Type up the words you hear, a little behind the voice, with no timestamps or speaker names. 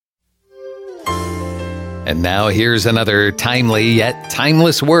And now here's another timely yet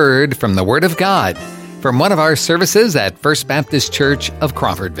timeless word from the Word of God from one of our services at First Baptist Church of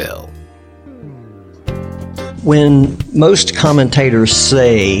Crawfordville. When most commentators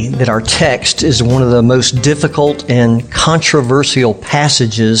say that our text is one of the most difficult and controversial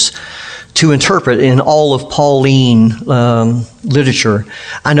passages to interpret in all of Pauline literature,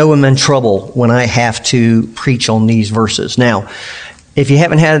 I know I'm in trouble when I have to preach on these verses. Now, if you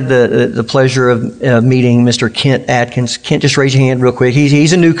haven't had the pleasure of meeting Mr. Kent Atkins, Kent, just raise your hand real quick.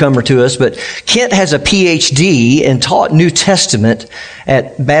 He's a newcomer to us, but Kent has a PhD and taught New Testament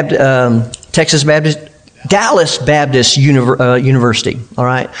at Dallas Baptist University. All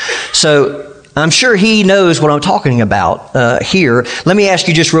right, so I'm sure he knows what I'm talking about here. Let me ask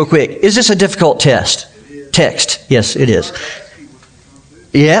you just real quick: is this a difficult text? Yes, it is.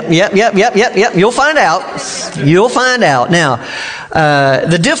 Yep. You'll find out. Now,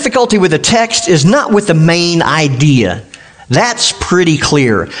 the difficulty with the text is not with the main idea. That's pretty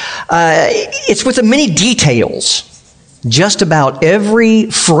clear. It's with the many details. Just about every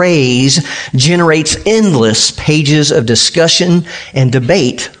phrase generates endless pages of discussion and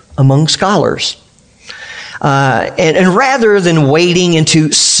debate among scholars. And rather than wading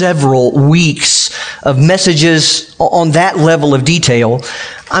into several weeks of messages on that level of detail,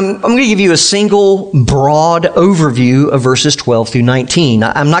 I'm going to give you a single broad overview of verses 12 through 19.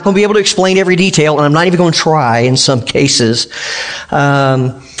 I'm not going to be able to explain every detail, and I'm not even going to try in some cases.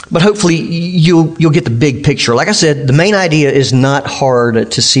 But hopefully you'll get the big picture. Like I said, the main idea is not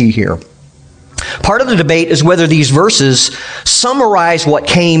hard to see here. Part of the debate is whether these verses summarize what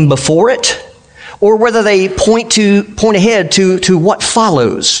came before it, or whether they point ahead to what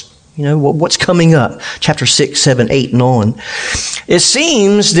follows. You know, what's coming up, chapter 6, 7, 8, and on. It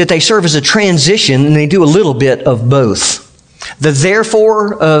seems that they serve as a transition, and they do a little bit of both. The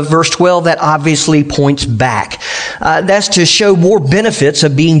therefore of verse 12, that obviously points back. That's to show more benefits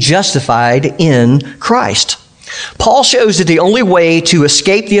of being justified in Christ. Paul shows that the only way to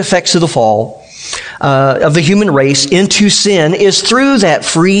escape the effects of the fall of the human race into sin is through that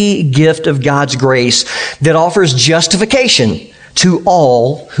free gift of God's grace that offers justification to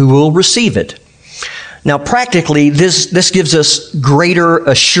all who will receive it. Now, practically, this gives us greater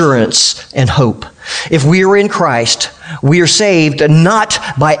assurance and hope. If we are in Christ, we are saved not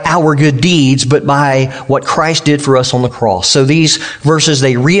by our good deeds, but by what Christ did for us on the cross. So these verses,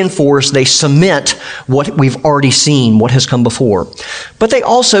 they reinforce, they cement what we've already seen, what has come before. But they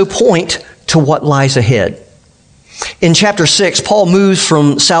also point to what lies ahead. In chapter 6, Paul moves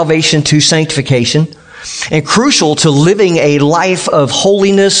from salvation to sanctification. And crucial to living a life of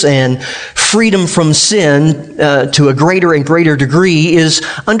holiness and freedom from sin to a greater and greater degree is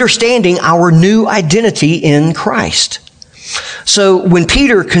understanding our new identity in Christ. So when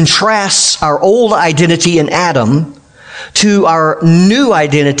Peter contrasts our old identity in Adam to our new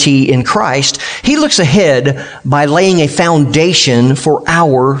identity in Christ, he looks ahead by laying a foundation for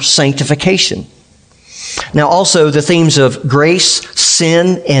our sanctification. Now, also the themes of grace,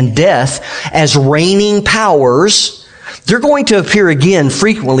 sin, and death as reigning powers, they're going to appear again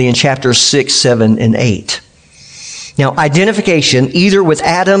frequently in chapters 6, 7, and 8. Now, identification, either with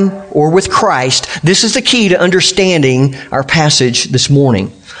Adam or with Christ, this is the key to understanding our passage this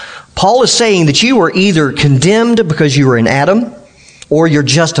morning. Paul is saying that you are either condemned because you are in Adam, or you're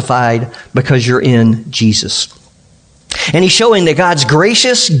justified because you're in Jesus. And he's showing that God's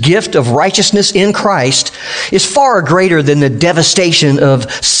gracious gift of righteousness in Christ is far greater than the devastation of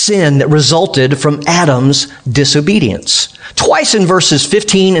sin that resulted from Adam's disobedience. Twice in verses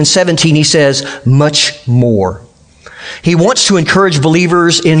 15 and 17, he says, much more. He wants to encourage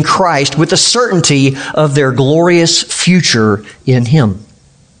believers in Christ with the certainty of their glorious future in Him.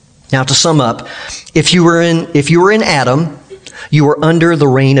 Now, to sum up, if you were in Adam, you were under the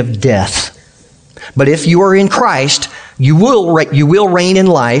reign of death. But if you are in Christ, you will reign in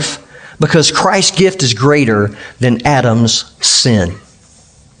life because Christ's gift is greater than Adam's sin.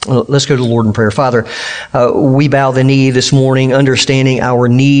 Well, let's go to the Lord in prayer. Father, we bow the knee this morning, understanding our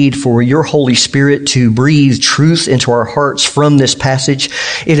need for your Holy Spirit to breathe truth into our hearts from this passage.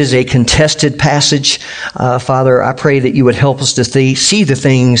 It is a contested passage. Father, I pray that you would help us to see the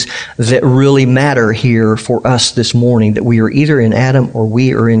things that really matter here for us this morning, that we are either in Adam or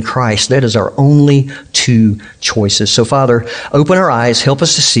we are in Christ. That is our only two choices. So, Father, open our eyes, help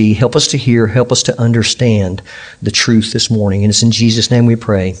us to see, help us to hear, help us to understand the truth this morning. And it's in Jesus' name we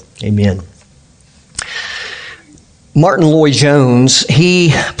pray. Amen. Martin Lloyd-Jones,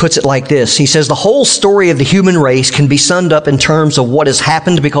 he puts it like this. He says, the whole story of the human race can be summed up in terms of what has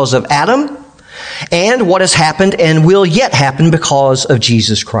happened because of Adam and what has happened and will yet happen because of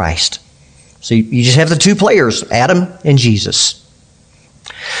Jesus Christ. So you just have the two players, Adam and Jesus.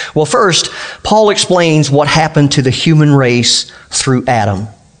 Well, first, Paul explains what happened to the human race through Adam.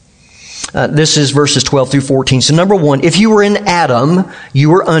 This is verses 12 through 14. So number one, if you were in Adam, you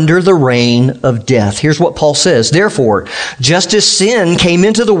were under the reign of death. Here's what Paul says. Therefore, just as sin came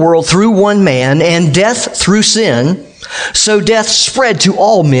into the world through one man and death through sin, so death spread to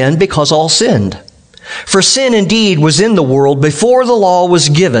all men because all sinned. For sin indeed was in the world before the law was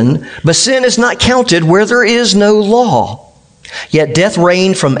given, but sin is not counted where there is no law. Yet death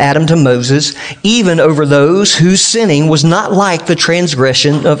reigned from Adam to Moses, even over those whose sinning was not like the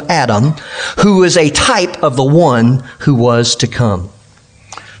transgression of Adam, who is a type of the one who was to come.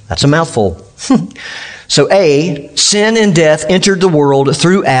 That's a mouthful. So sin and death entered the world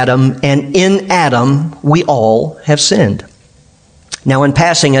through Adam, and in Adam we all have sinned. Now, in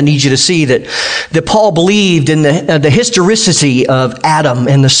passing, I need you to see that Paul believed in the historicity of Adam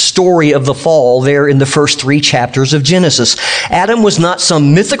and the story of the fall there in the first 3 chapters of Genesis. Adam was not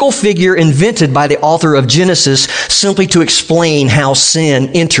some mythical figure invented by the author of Genesis simply to explain how sin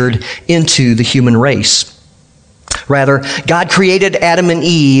entered into the human race. Rather, God created Adam and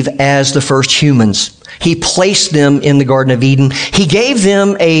Eve as the first humans. He placed them in the Garden of Eden. He gave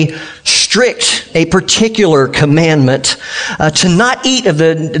them a particular commandment to not eat of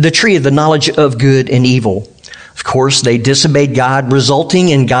the tree of the knowledge of good and evil. Of course, they disobeyed God, resulting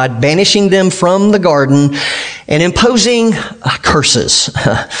in God banishing them from the garden and imposing curses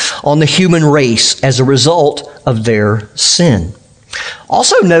on the human race as a result of their sin.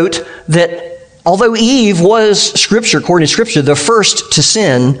 Also note that although Eve was, according to Scripture, the first to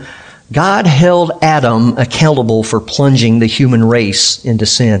sin, God held Adam accountable for plunging the human race into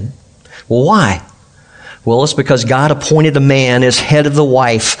sin. Well, why? Well, it's because God appointed the man as head of the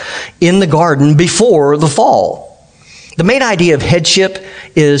wife in the garden before the fall. The main idea of headship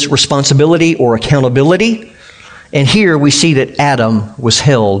is responsibility or accountability. And here we see that Adam was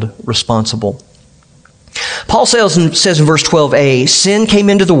held responsible. Paul says in verse 12a, sin came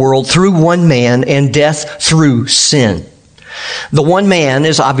into the world through one man and death through sin. The one man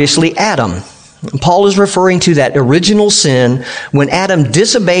is obviously Adam. Paul is referring to that original sin when Adam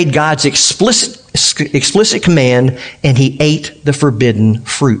disobeyed God's explicit command and he ate the forbidden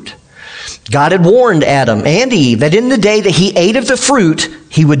fruit. God had warned Adam and Eve that in the day that he ate of the fruit,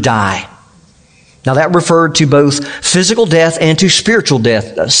 he would die. Now that referred to both physical death and to spiritual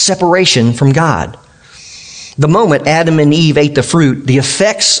death, a separation from God. The moment Adam and Eve ate the fruit, the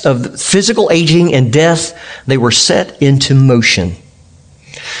effects of physical aging and death, they were set into motion.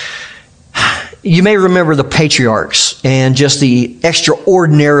 You may remember the patriarchs and just the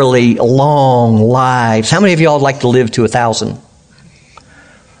extraordinarily long lives. How many of y'all would like to live to 1,000?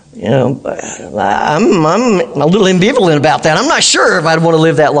 You know, I'm a little ambivalent about that. I'm not sure if I'd want to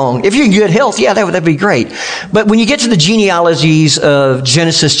live that long. If you're in good health, yeah, that'd be great. But when you get to the genealogies of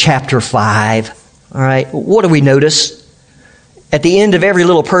Genesis chapter 5, all right, what do we notice? At the end of every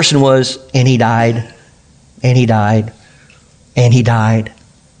little person was, and he died, and he died, and he died.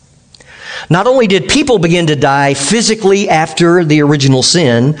 Not only did people begin to die physically after the original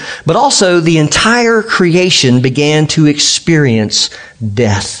sin, but also the entire creation began to experience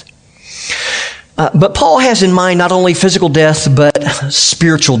death. But Paul has in mind not only physical death, but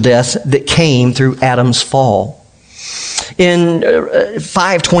spiritual death that came through Adam's fall. In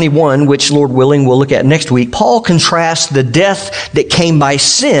 5:21, which Lord willing we'll look at next week, Paul contrasts the death that came by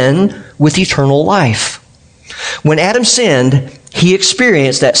sin with eternal life. When Adam sinned, he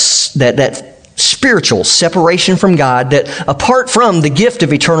experienced that spiritual separation from God that, apart from the gift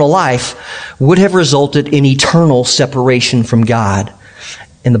of eternal life, would have resulted in eternal separation from God.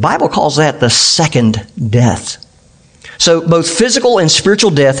 And the Bible calls that the second death. So both physical and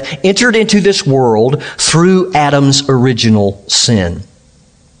spiritual death entered into this world through Adam's original sin.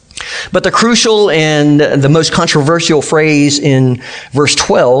 But the crucial and the most controversial phrase in verse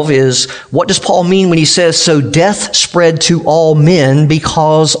 12 is, what does Paul mean when he says, so death spread to all men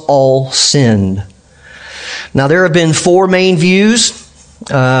because all sinned? Now there have been 4 main views,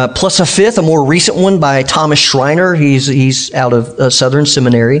 plus a 5th, a more recent one by Thomas Schreiner. He's out of Southern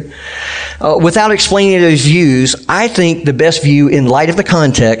Seminary. Without explaining those views, I think the best view in light of the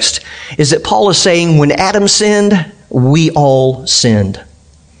context is that Paul is saying when Adam sinned, we all sinned.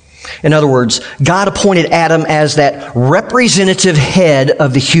 In other words, God appointed Adam as that representative head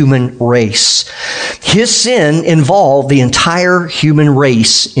of the human race. His sin involved the entire human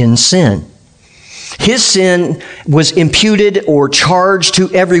race in sin. His sin was imputed or charged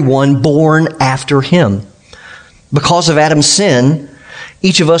to everyone born after him. Because of Adam's sin,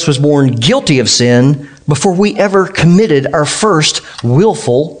 each of us was born guilty of sin before we ever committed our first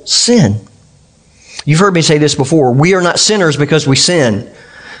willful sin. You've heard me say this before. We are not sinners because we sin.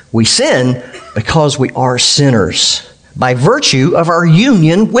 We sin because we are sinners by virtue of our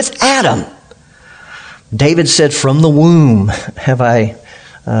union with Adam. David said, from the womb have I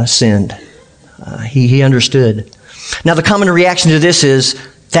sinned. He understood. Now, the common reaction to this is,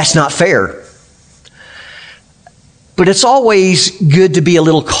 that's not fair. But it's always good to be a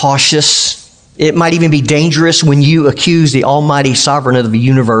little cautious. It might even be dangerous when you accuse the almighty sovereign of the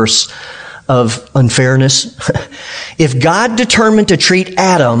universe of unfairness. If God determined to treat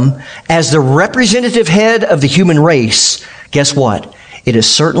Adam as the representative head of the human race, guess what? It is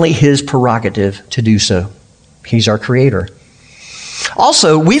certainly his prerogative to do so. He's our creator.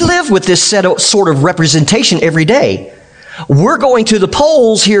 Also, we live with this sort of representation every day. We're going to the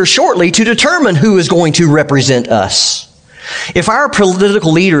polls here shortly to determine who is going to represent us. If our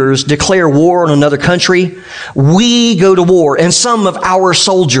political leaders declare war on another country, we go to war, and some of our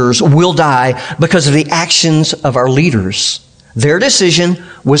soldiers will die because of the actions of our leaders. Their decision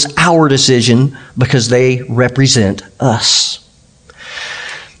was our decision because they represent us.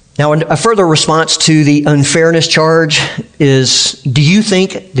 Now, a further response to the unfairness charge is, do you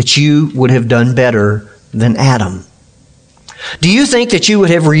think that you would have done better than Adam? Do you think that you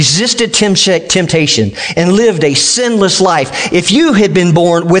would have resisted temptation and lived a sinless life if you had been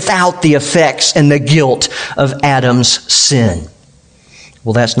born without the effects and the guilt of Adam's sin?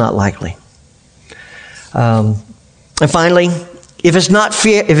 Well, that's not likely. And finally, if it's not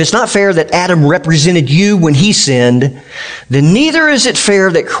fair that Adam represented you when he sinned, then neither is it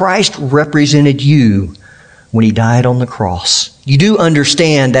fair that Christ represented you when he died on the cross. You do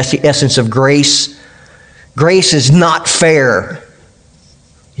understand that's the essence of grace. Grace is not fair.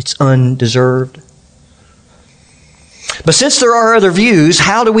 It's undeserved. But since there are other views,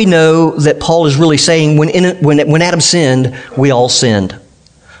 how do we know that Paul is really saying when Adam sinned, we all sinned?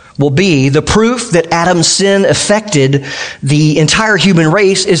 Well, B, the proof that Adam's sin affected the entire human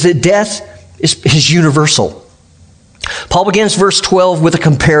race is that death is universal. Paul begins verse 12 with a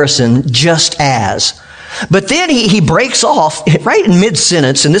comparison, just as. But then he breaks off right in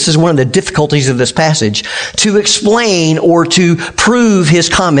mid-sentence, and this is one of the difficulties of this passage, to explain or to prove his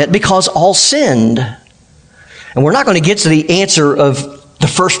comment, because all sinned. And we're not going to get to the answer of the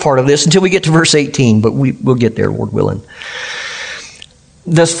first part of this until we get to verse 18, but we'll get there, Lord willing.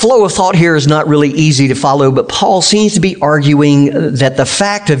 The flow of thought here is not really easy to follow, but Paul seems to be arguing that the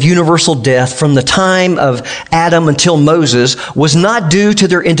fact of universal death from the time of Adam until Moses was not due to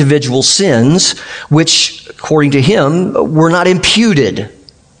their individual sins, which, according to him, were not imputed.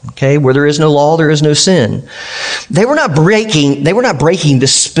 Okay, where there is no law, there is no sin. They were not breaking the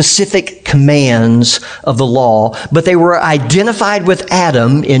specific commands of the law, but they were identified with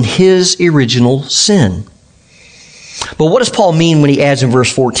Adam in his original sin. But what does Paul mean when he adds in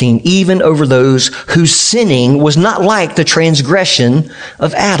verse 14, even over those whose sinning was not like the transgression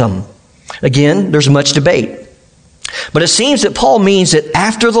of Adam? Again, there's much debate. But it seems that Paul means that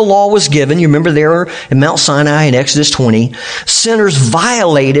after the law was given, you remember there in Mount Sinai in Exodus 20, sinners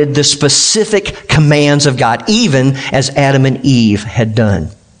violated the specific commands of God, even as Adam and Eve had done.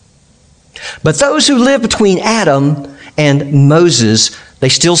 But those who lived between Adam and Moses, they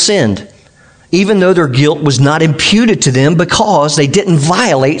still sinned, even though their guilt was not imputed to them because they didn't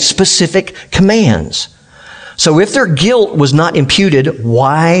violate specific commands. So if their guilt was not imputed,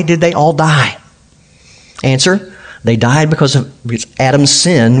 why did they all die? Answer, they died because Adam's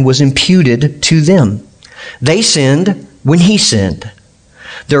sin was imputed to them. They sinned when he sinned.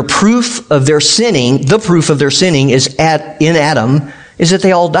 The proof of their sinning is in Adam is that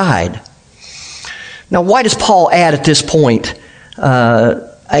they all died. Now, why does Paul add at this point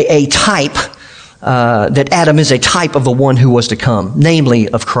a type that Adam is a type of the one who was to come, namely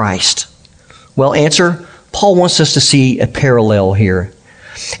of Christ? Well, answer, Paul wants us to see a parallel here.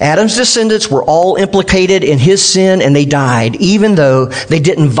 Adam's descendants were all implicated in his sin and they died, even though they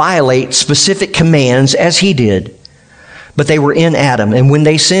didn't violate specific commands as he did. But they were in Adam, and when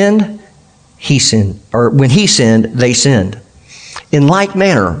they sinned, he sinned. Or when he sinned, they sinned. In like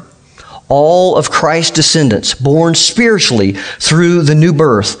manner, all of Christ's descendants, born spiritually through the new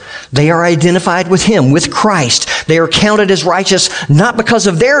birth, they are identified with him, with Christ. They are counted as righteous not because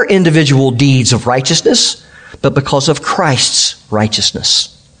of their individual deeds of righteousness, but because of Christ's righteousness.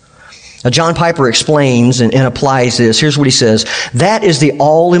 Now, John Piper explains and applies this. Here's what he says. That is the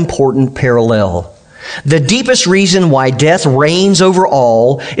all-important parallel. The deepest reason why death reigns over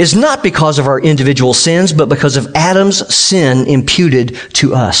all is not because of our individual sins, but because of Adam's sin imputed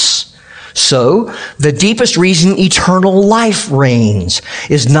to us. So, the deepest reason eternal life reigns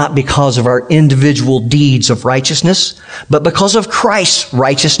is not because of our individual deeds of righteousness, but because of Christ's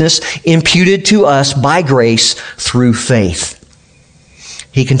righteousness imputed to us by grace through faith.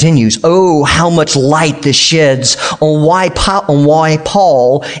 He continues, oh, how much light this sheds on why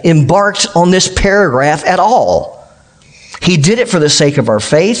Paul embarked on this paragraph at all. He did it for the sake of our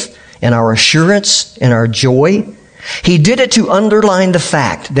faith and our assurance and our joy. He did it to underline the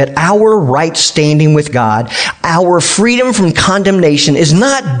fact that our right standing with God, our freedom from condemnation, is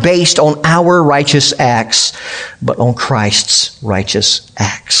not based on our righteous acts, but on Christ's righteous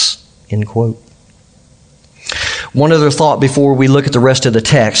acts. End quote. One other thought before we look at the rest of the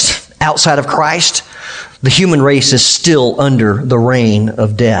text. Outside of Christ, the human race is still under the reign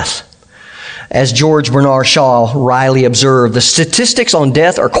of death. As George Bernard Shaw wryly observed, the statistics on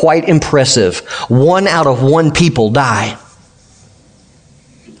death are quite impressive. 1 out of 1 people die.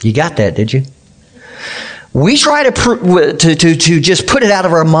 You got that, did you? We try to just put it out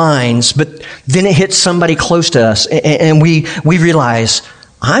of our minds, but then it hits somebody close to us, and we realize,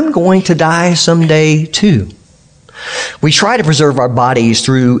 I'm going to die someday too. We try to preserve our bodies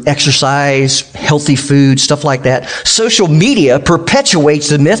through exercise, healthy food, stuff like that. Social media perpetuates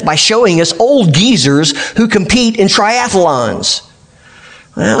the myth by showing us old geezers who compete in triathlons.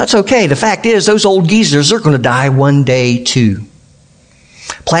 Well, that's okay. The fact is, those old geezers are going to die one day too.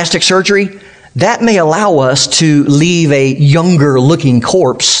 Plastic surgery, that may allow us to leave a younger looking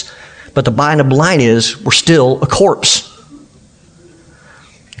corpse, but the bottom line is, we're still a corpse.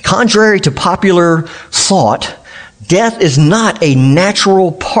 Contrary to popular thought, death is not a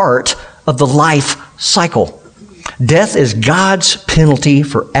natural part of the life cycle. Death is God's penalty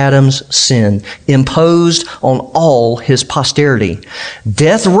for Adam's sin, imposed on all his posterity.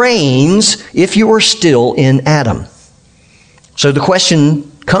 Death reigns if you are still in Adam. So the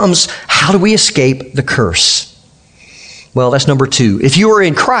question comes, how do we escape the curse? Well, that's number 2. If you are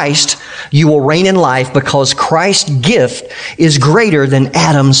in Christ, you will reign in life because Christ's gift is greater than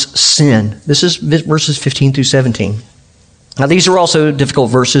Adam's sin. This is verses 15 through 17. Now, these are also difficult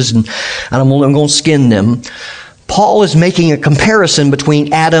verses, and I'm going to skin them. Paul is making a comparison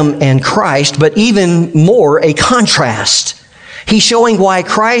between Adam and Christ, but even more, a contrast. He's showing why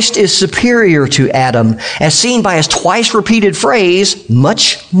Christ is superior to Adam, as seen by his twice repeated phrase,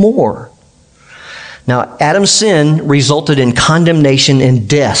 much more. Now, Adam's sin resulted in condemnation and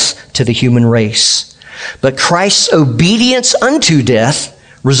death to the human race. But Christ's obedience unto death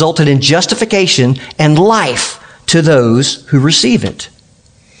resulted in justification and life to those who receive it.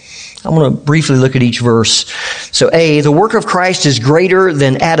 I want to briefly look at each verse. So A, the work of Christ is greater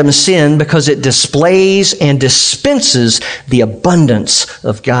than Adam's sin because it displays and dispenses the abundance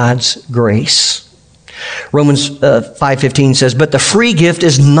of God's grace. Romans 5:15 says, but the free gift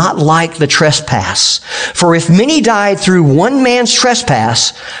is not like the trespass. For if many died through one man's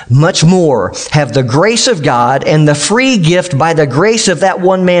trespass, much more have the grace of God and the free gift by the grace of that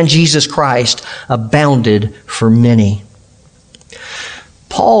one man, Jesus Christ, abounded for many.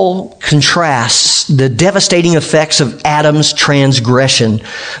 Paul contrasts the devastating effects of Adam's transgression.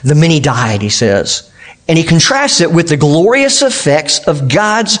 The many died, he says. And he contrasts it with the glorious effects of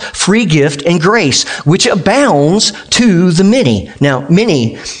God's free gift and grace, which abounds to the many. Now,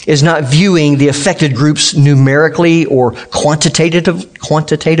 many is not viewing the affected groups numerically or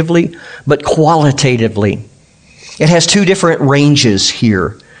quantitatively, but qualitatively. It has 2 different ranges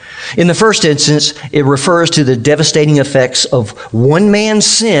here. In the first instance, it refers to the devastating effects of one man's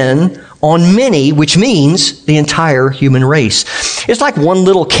sin on many, which means the entire human race. It's like one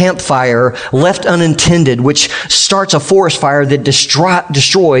little campfire left unintended, which starts a forest fire that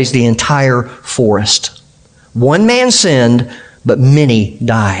destroys the entire forest. One man sinned, but many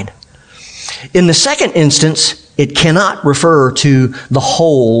died. In the second instance, it cannot refer to the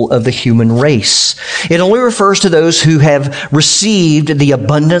whole of the human race. It only refers to those who have received the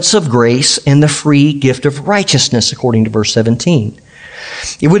abundance of grace and the free gift of righteousness, according to verse 17.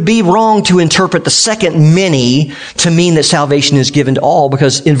 It would be wrong to interpret the second many to mean that salvation is given to all,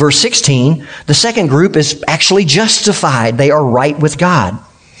 because in verse 16, the second group is actually justified. They are right with God.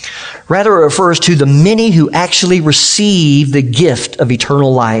 Rather, it refers to the many who actually receive the gift of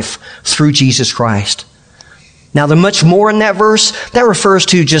eternal life through Jesus Christ. Now, the much more in that verse, that refers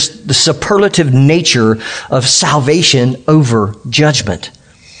to just the superlative nature of salvation over judgment.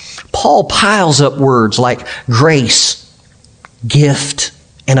 Paul piles up words like grace, gift,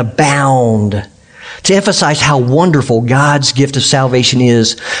 and abound to emphasize how wonderful God's gift of salvation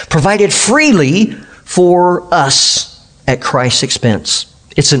is, provided freely for us at Christ's expense.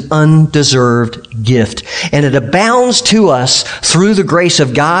 It's an undeserved gift, and it abounds to us through the grace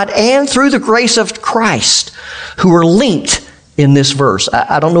of God and through the grace of Christ, who are linked in this verse.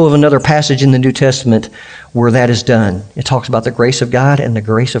 I don't know of another passage in the New Testament where that is done. It talks about the grace of God and the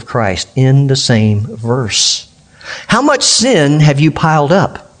grace of Christ in the same verse. How much sin have you piled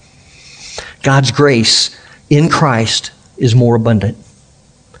up? God's grace in Christ is more abundant.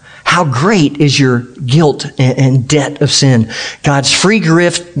 How great is your guilt and debt of sin? God's free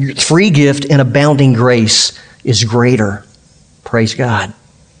gift and abounding grace is greater. Praise God.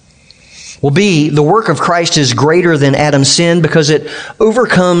 Well, B, the work of Christ is greater than Adam's sin because it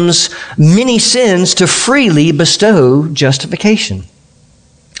overcomes many sins to freely bestow justification.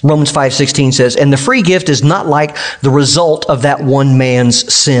 Romans 5:16 says, "And the free gift is not like the result of that one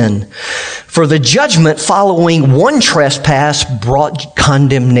man's sin. For the judgment following one trespass brought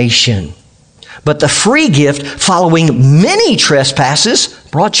condemnation. But the free gift following many trespasses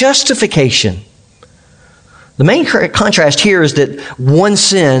brought justification." The main contrast here is that one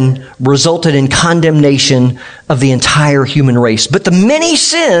sin resulted in condemnation of the entire human race. But the many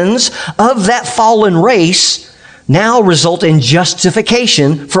sins of that fallen race now result in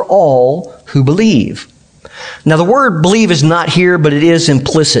justification for all who believe. Now, the word believe is not here, but it is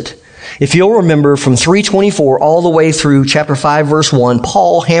implicit. If you'll remember from 3:24 all the way through chapter 5, verse 1,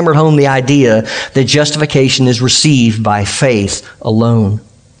 Paul hammered home the idea that justification is received by faith alone.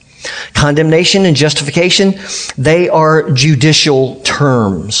 Condemnation and justification, they are judicial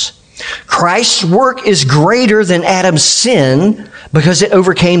terms. Christ's work is greater than Adam's sin because it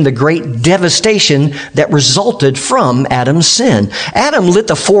overcame the great devastation that resulted from Adam's sin. Adam lit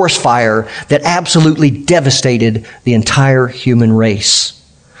the forest fire that absolutely devastated the entire human race.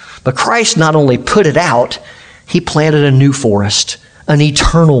 But Christ not only put it out, he planted a new forest, an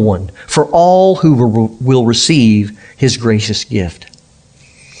eternal one, for all who will receive his gracious gift.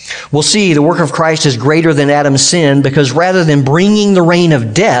 We'll see the work of Christ is greater than Adam's sin because rather than bringing the reign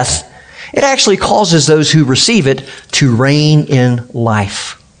of death, it actually causes those who receive it to reign in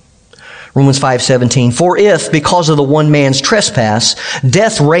life. Romans 5:17, "For if, because of the one man's trespass,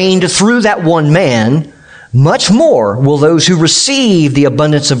 death reigned through that one man, much more will those who receive the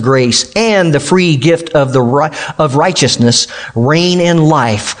abundance of grace and the free gift of righteousness reign in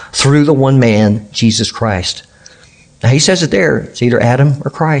life through the one man, Jesus Christ." Now he says it there. It's either Adam or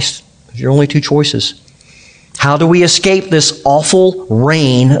Christ. There's your only two choices. How do we escape this awful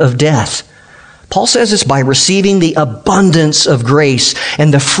reign of death? Paul says it's by receiving the abundance of grace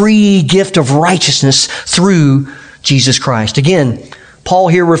and the free gift of righteousness through Jesus Christ. Again, Paul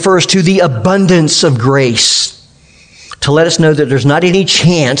here refers to the abundance of grace to let us know that there's not any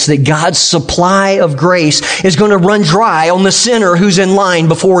chance that God's supply of grace is going to run dry on the sinner who's in line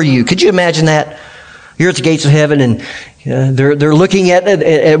before you. Could you imagine that? You're at the gates of heaven and they're looking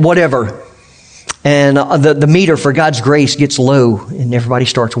at whatever. And the meter for God's grace gets low and everybody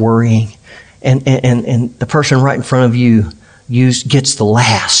starts worrying. And the person right in front of you gets the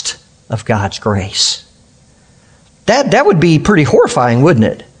last of God's grace. That would be pretty horrifying, wouldn't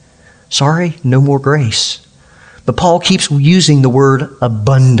it? Sorry, no more grace. But Paul keeps using the word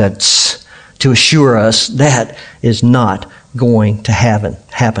abundance to assure us that is not going to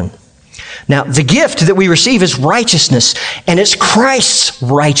happen. Now, the gift that we receive is righteousness, and it's Christ's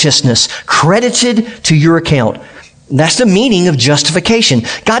righteousness credited to your account. That's the meaning of justification.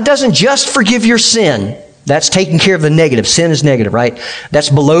 God doesn't just forgive your sin. That's taking care of the negative. Sin is negative, right? That's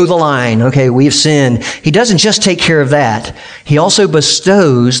below the line. Okay, we have sinned. He doesn't just take care of that. He also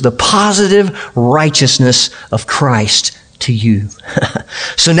bestows the positive righteousness of Christ to you.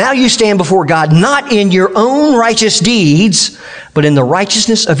 So now you stand before God not in your own righteous deeds, but in the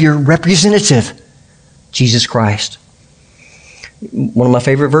righteousness of your representative, Jesus Christ. One of my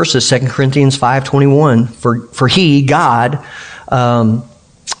favorite verses, 2 Corinthians 5:21, for he, God,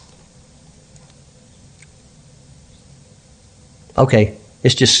 okay,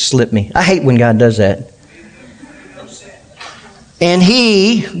 it's just slipped me. I hate when God does that. And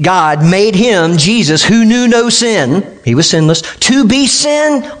he, God, made him, Jesus, who knew no sin, he was sinless, to be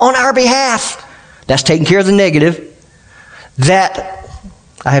sin on our behalf. That's taking care of the negative. That,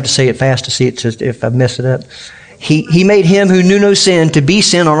 I have to say it fast to see it if I mess it up. He made him who knew no sin to be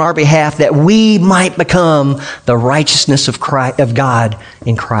sin on our behalf that we might become the righteousness of God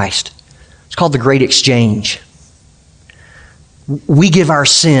in Christ. It's called the Great Exchange. We give our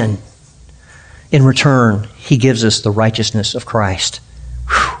sin. In return, he gives us the righteousness of Christ.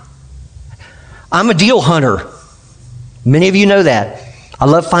 Whew. I'm a deal hunter. Many of you know that. I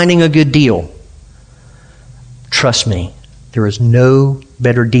love finding a good deal. Trust me, there is no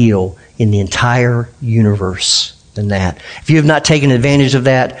better deal in the entire universe than that. If you have not taken advantage of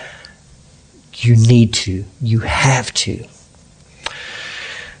that, you need to. You have to.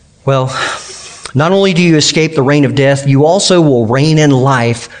 Well, not only do you escape the reign of death, you also will reign in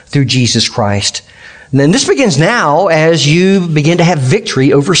life through Jesus Christ. And then this begins now as you begin to have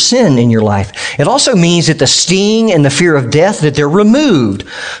victory over sin in your life. It also means that the sting and the fear of death, that they're removed.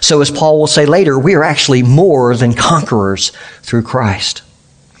 So as Paul will say later, we are actually more than conquerors through Christ.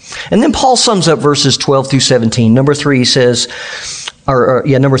 And then Paul sums up verses 12 through 17. Number 3 says,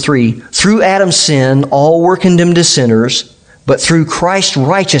 number 3, through Adam's sin, all were condemned as sinners, but through Christ's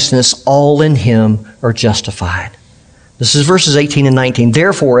righteousness, all in him are justified. This is verses 18 and 19.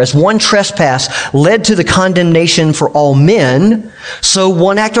 Therefore, as one trespass led to the condemnation for all men, so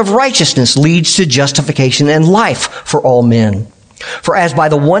one act of righteousness leads to justification and life for all men. For as by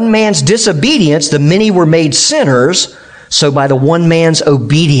the one man's disobedience the many were made sinners, so by the one man's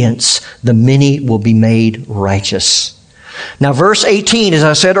obedience the many will be made righteous. Now, verse 18, as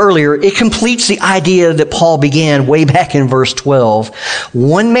I said earlier, it completes the idea that Paul began way back in verse 12.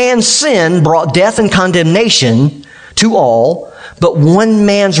 One man's sin brought death and condemnation to all, but one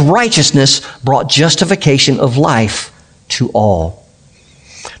man's righteousness brought justification of life to all.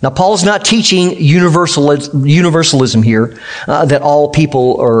 Now, Paul is not teaching universalism here, that all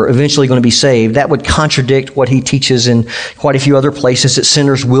people are eventually going to be saved. That would contradict what he teaches in quite a few other places, that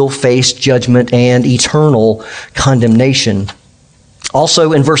sinners will face judgment and eternal condemnation.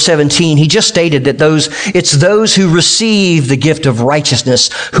 Also, in verse 17, he just stated that it's those who receive the gift of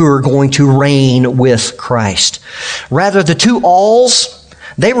righteousness who are going to reign with Christ. Rather, the two alls,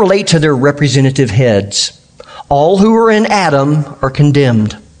 they relate to their representative heads. All who are in Adam are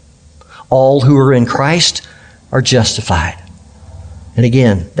condemned. All who are in Christ are justified. And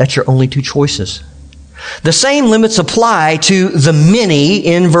again, that's your only two choices. The same limits apply to the many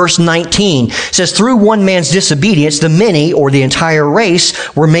in verse 19. It says, through one man's disobedience, the many, or the entire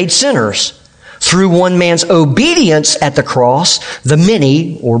race, were made sinners. Through one man's obedience at the cross, the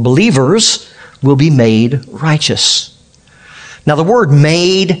many, or believers, will be made righteous. Now, the word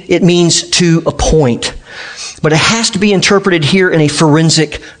made, it means to appoint. But it has to be interpreted here in a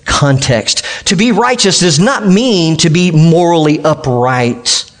forensic context. To be righteous does not mean to be morally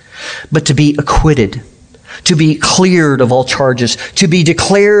upright, but to be acquitted, to be cleared of all charges, to be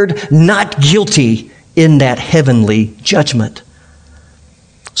declared not guilty in that heavenly judgment.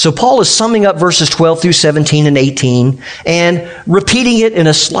 So Paul is summing up verses 12 through 17 and 18 and repeating it in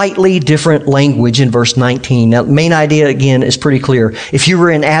a slightly different language in verse 19. Now, the main idea, again, is pretty clear. If you were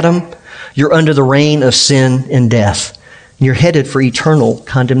in Adam, you're under the reign of sin and death. You're headed for eternal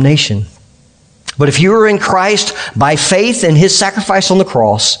condemnation. But if you are in Christ by faith in his sacrifice on the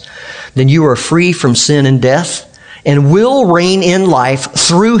cross, then you are free from sin and death and will reign in life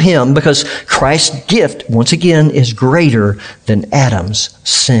through him, because Christ's gift, once again, is greater than Adam's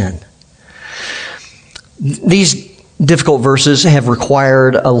sin. These difficult verses have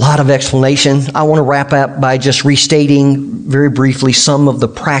required a lot of explanation. I want to wrap up by just restating very briefly some of the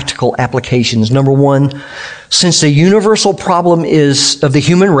practical applications. Number one, since the universal problem of the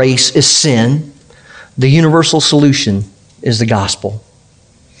human race is sin, the universal solution is the gospel.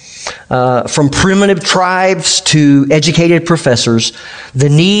 From primitive tribes to educated professors, the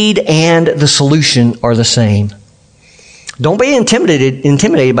need and the solution are the same. Don't be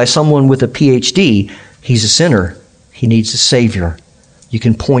intimidated by someone with a PhD. He's a sinner. He needs a Savior. You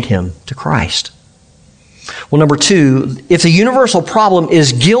can point him to Christ. Well, number two, if the universal problem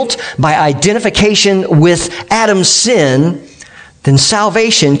is guilt by identification with Adam's sin, then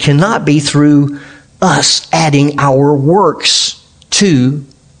salvation cannot be through us adding our works to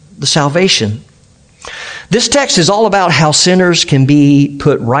the salvation. This text is all about how sinners can be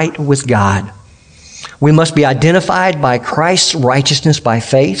put right with God. We must be identified by Christ's righteousness by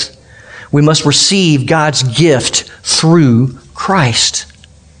faith. We must receive God's gift through Christ.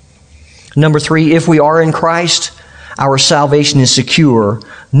 Number three, if we are in Christ, our salvation is secure,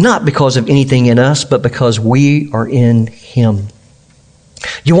 not because of anything in us, but because we are in him.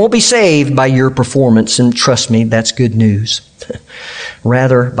 You won't be saved by your performance, and trust me, that's good news.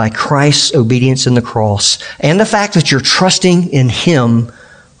 Rather, by Christ's obedience in the cross and the fact that you're trusting in him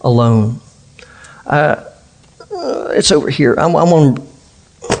alone. It's over here. I'm on.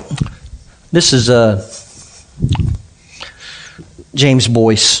 This is James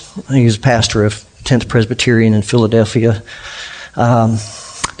Boyce. He was pastor of 10th Presbyterian in Philadelphia.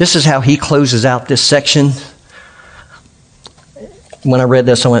 This is how he closes out this section. When I read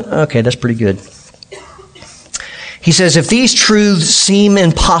this, I went, okay, that's pretty good. He says, if these truths seem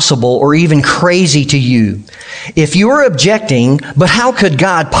impossible or even crazy to you, If you are objecting, but how could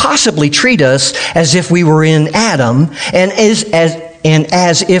God possibly treat us as if we were in Adam and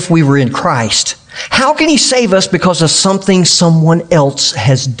as if we were in Christ? How can He save us because of something someone else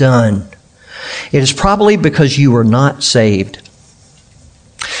has done? It is probably because you are not saved.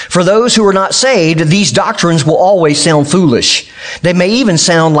 For those who are not saved, these doctrines will always sound foolish. They may even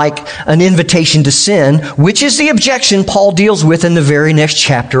sound like an invitation to sin, which is the objection Paul deals with in the very next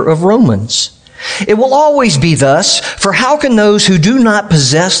chapter of Romans. It will always be thus, for how can those who do not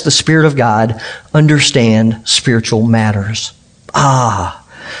possess the Spirit of God understand spiritual matters?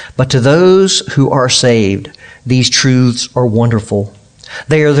 But to those who are saved, these truths are wonderful.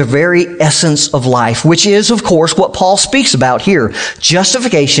 They are the very essence of life, which is, of course, what Paul speaks about here.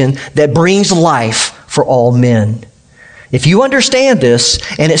 Justification that brings life for all men. If you understand this,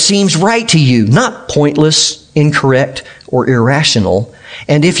 and it seems right to you, not pointless, incorrect, or irrational,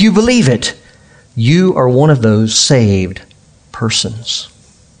 and if you believe it, you are one of those saved persons.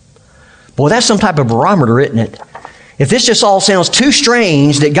 Boy, that's some type of barometer, isn't it? If this just all sounds too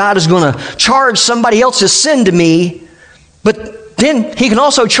strange that God is going to charge somebody else's sin to me, but then He can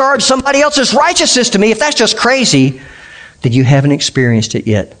also charge somebody else's righteousness to me, if that's just crazy, then you haven't experienced it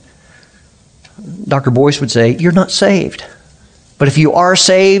yet. Dr. Boyce would say, you're not saved. But if you are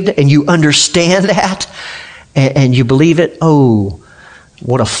saved and you understand that and you believe it, oh,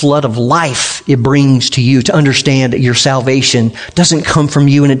 what a flood of life it brings to you to understand that your salvation doesn't come from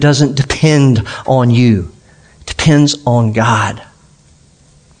you and it doesn't depend on you. It depends on God.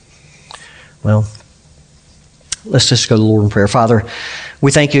 Well, let's just go to the Lord in prayer. Father,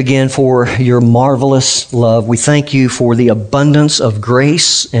 we thank you again for your marvelous love. We thank you for the abundance of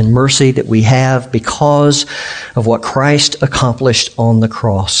grace and mercy that we have because of what Christ accomplished on the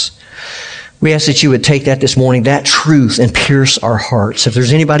cross. We ask that you would take that this morning, that truth, and pierce our hearts. If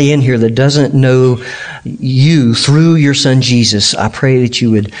there's anybody in here that doesn't know you through your Son Jesus, I pray that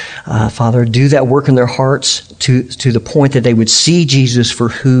you would, Father, do that work in their hearts to the point that they would see Jesus for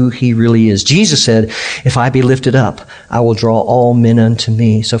who He really is. Jesus said, if I be lifted up, I will draw all men unto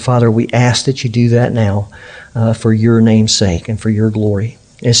me. So, Father, we ask that you do that now for your name's sake and for your glory.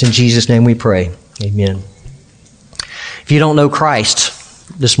 It's in Jesus' name we pray. Amen. If you don't know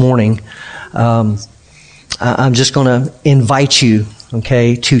Christ this morning, I'm just going to invite you,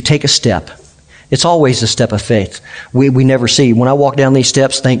 okay, to take a step. It's always a step of faith. We never see. When I walk down these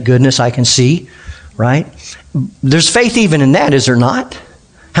steps, thank goodness I can see, right? There's faith even in that, is there not?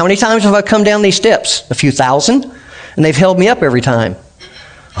 How many times have I come down these steps? A few thousand, and they've held me up every time.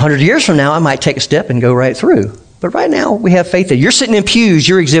 100 years from now, I might take a step and go right through. But right now, we have faith that you're sitting in pews,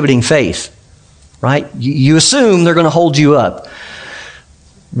 you're exhibiting faith, right? You assume they're going to hold you up.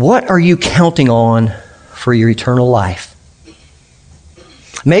 What are you counting on for your eternal life?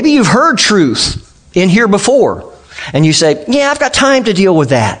 Maybe you've heard truth in here before, and you say, yeah, I've got time to deal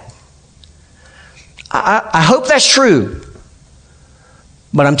with that. I hope that's true.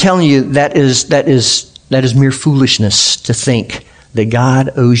 But I'm telling you, that is mere foolishness to think that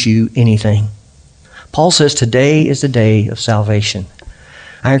God owes you anything. Paul says today is the day of salvation.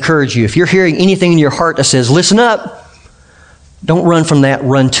 I encourage you, if you're hearing anything in your heart that says, listen up, don't run from that,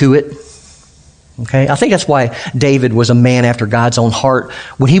 run to it. Okay? I think that's why David was a man after God's own heart.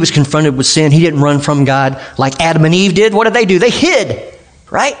 When he was confronted with sin, he didn't run from God like Adam and Eve did. What did they do? They hid,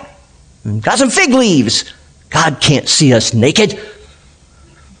 right? Got some fig leaves. God can't see us naked.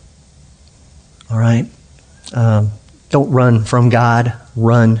 All right? Don't run from God.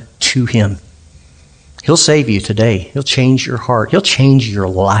 Run to Him. He'll save you today. He'll change your heart. He'll change your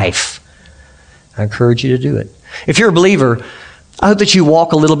life. I encourage you to do it. If you're a believer, I hope that you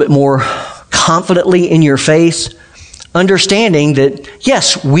walk a little bit more confidently in your faith, understanding that,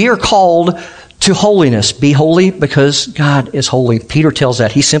 yes, we are called to holiness. Be holy because God is holy. Peter tells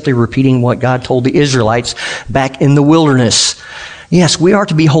that. He's simply repeating what God told the Israelites back in the wilderness. Yes, we are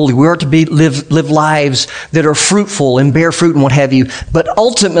to be holy. We are to live lives that are fruitful and bear fruit and what have you. But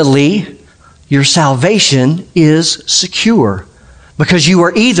ultimately, your salvation is secure. Because you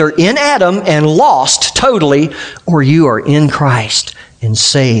are either in Adam and lost totally, or you are in Christ and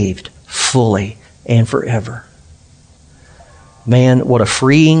saved fully and forever. Man, what a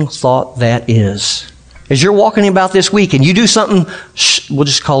freeing thought that is. As you're walking about this week and you do something, we'll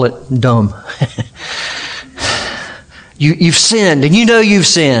just call it dumb. You've sinned and you know you've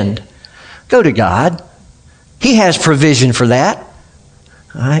sinned. Go to God. He has provision for that.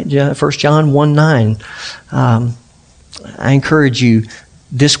 All right, 1 John 1:9. I encourage you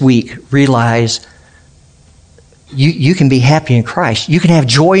this week, realize you can be happy in Christ. You can have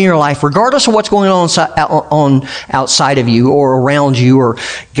joy in your life regardless of what's going on outside of you or around you or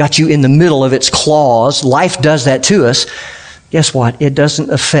got you in the middle of its claws. Life does that to us. Guess what? It doesn't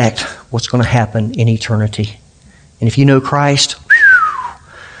affect what's going to happen in eternity. And if you know Christ,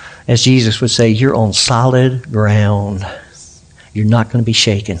 as Jesus would say, you're on solid ground. You're not going to be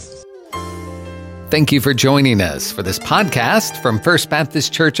shaken. Thank you for joining us for this podcast from First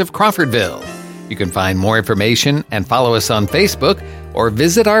Baptist Church of Crawfordville. You can find more information and follow us on Facebook or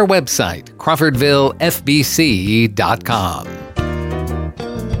visit our website, crawfordvillefbc.com.